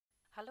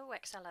Hello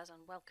Excelers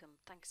and welcome.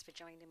 Thanks for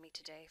joining me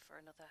today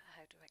for another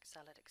How to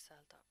Excel at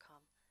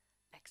Excel.com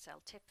Excel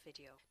tip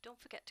video.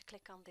 Don't forget to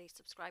click on the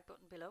subscribe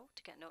button below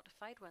to get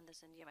notified when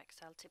there's a new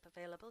Excel tip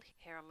available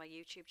here on my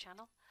YouTube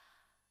channel.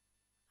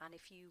 And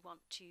if you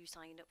want to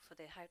sign up for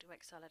the How to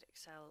Excel at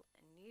Excel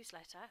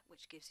newsletter,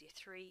 which gives you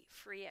 3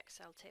 free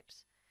Excel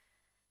tips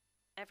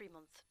every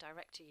month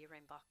direct to your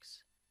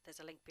inbox, there's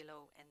a link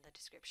below in the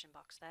description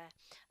box there.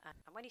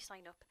 And when you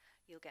sign up,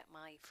 you'll get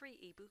my free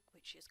ebook,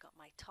 which has got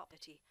my top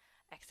 30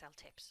 Excel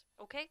tips.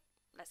 Okay,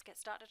 let's get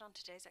started on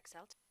today's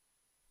Excel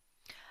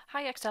tip.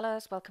 Hi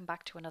Excelers, welcome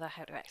back to another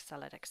How to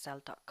Excel at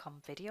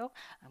Excel.com video.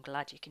 I'm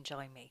glad you can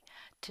join me.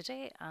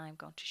 Today I'm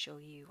going to show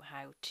you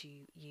how to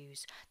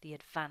use the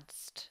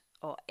advanced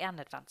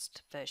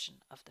version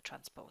of the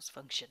transpose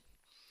function.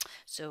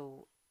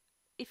 So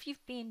if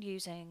you've been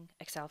using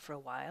Excel for a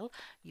while,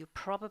 you'll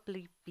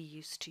probably be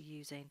used to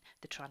using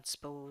the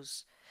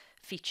transpose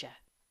feature,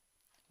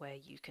 where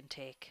you can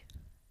take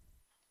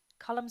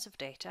columns of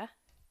data,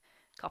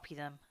 copy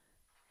them,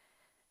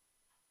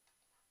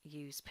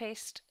 use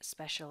paste,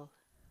 special,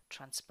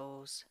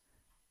 transpose,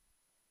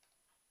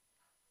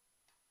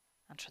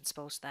 and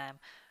transpose them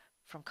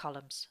from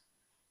columns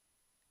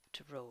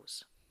to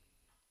rows.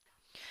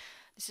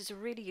 This is a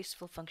really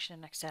useful function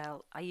in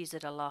Excel. I use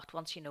it a lot.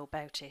 Once you know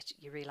about it,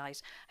 you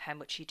realise how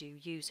much you do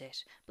use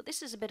it. But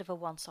this is a bit of a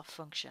once-off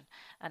function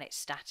and it's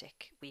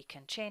static. We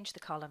can change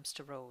the columns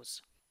to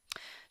rows.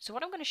 So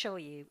what I'm going to show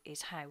you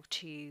is how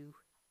to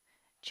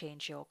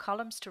change your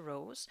columns to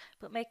rows,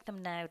 but make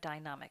them now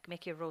dynamic,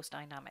 make your rows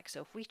dynamic.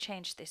 So if we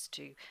change this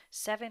to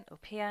 7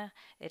 up here,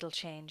 it'll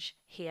change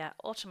here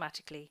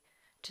automatically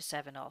to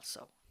 7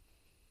 also.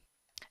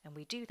 And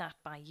we do that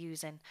by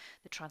using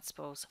the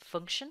transpose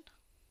function.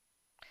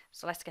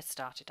 So let's get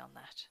started on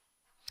that.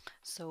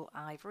 So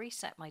I've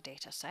reset my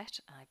data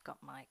set. I've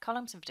got my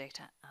columns of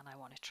data and I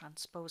want to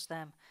transpose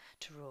them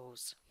to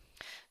rows.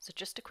 So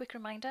just a quick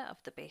reminder of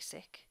the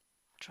basic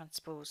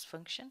transpose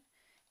function.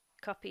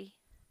 Copy,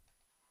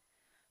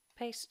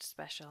 paste,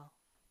 special,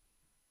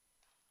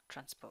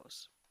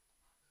 transpose.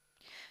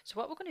 So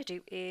what we're going to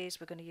do is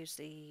we're going to use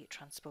the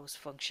transpose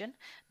function.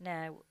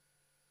 Now,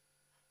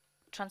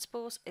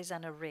 transpose is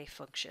an array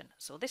function,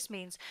 so this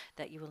means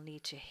that you will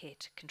need to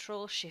hit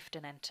Control, Shift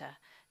and Enter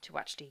to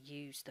actually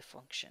use the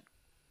function.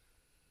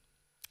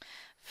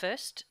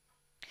 First,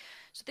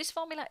 so this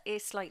formula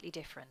is slightly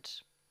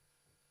different.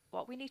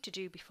 What we need to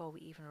do before we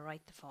even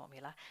write the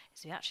formula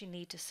is we actually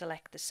need to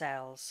select the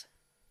cells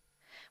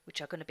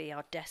which are going to be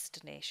our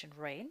destination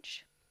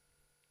range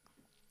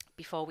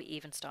before we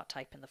even start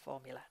typing the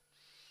formula.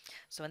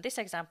 So in this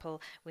example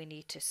we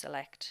need to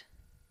select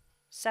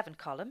 7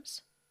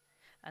 columns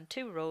and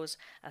 2 rows,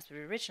 as we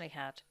originally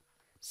had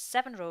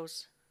 7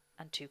 rows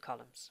and 2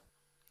 columns.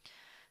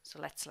 So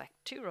let's select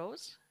 2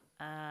 rows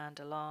and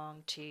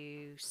along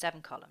to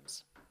 7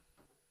 columns.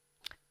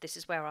 This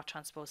is where our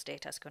transpose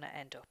data is going to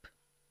end up.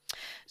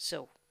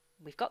 So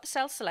we've got the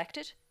cells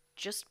selected.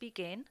 Just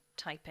begin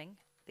typing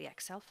the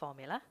Excel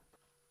formula.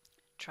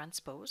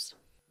 Transpose.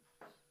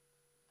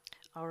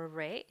 Our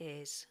array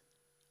is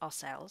our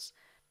cells.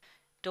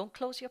 Don't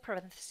close your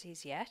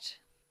parentheses yet.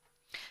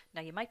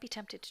 Now you might be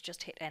tempted to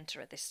just hit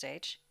enter at this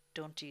stage.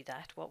 Don't do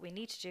that. What we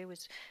need to do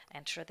is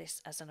enter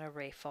this as an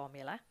array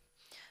formula.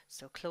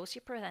 So close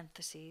your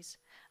parentheses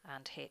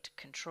and hit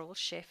Control,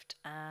 Shift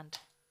and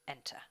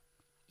Enter.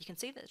 You can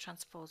see that the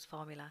transpose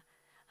formula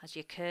has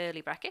your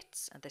curly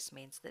brackets, and this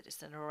means that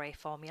it's an array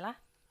formula.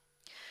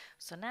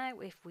 So now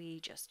if we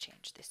just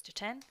change this to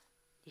 10,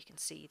 you can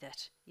see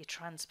that your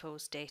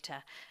transpose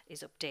data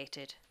is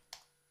updated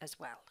as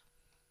well.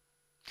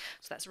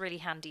 So that's really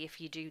handy if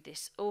you do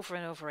this over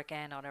and over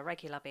again on a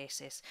regular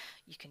basis.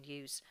 You can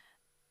use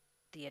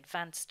the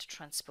advanced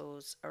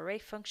transpose array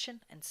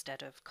function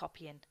instead of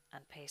copying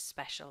and paste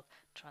special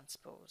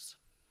transpose.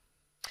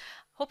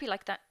 Hope you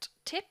like that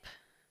tip.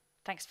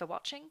 Thanks for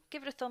watching.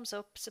 Give it a thumbs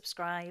up,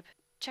 subscribe.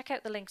 Check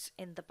out the links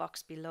in the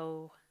box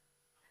below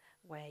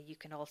where you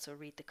can also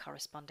read the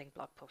corresponding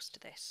blog post to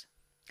this.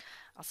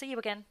 I'll see you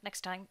again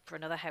next time for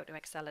another How to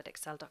Excel at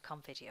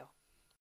Excel.com video.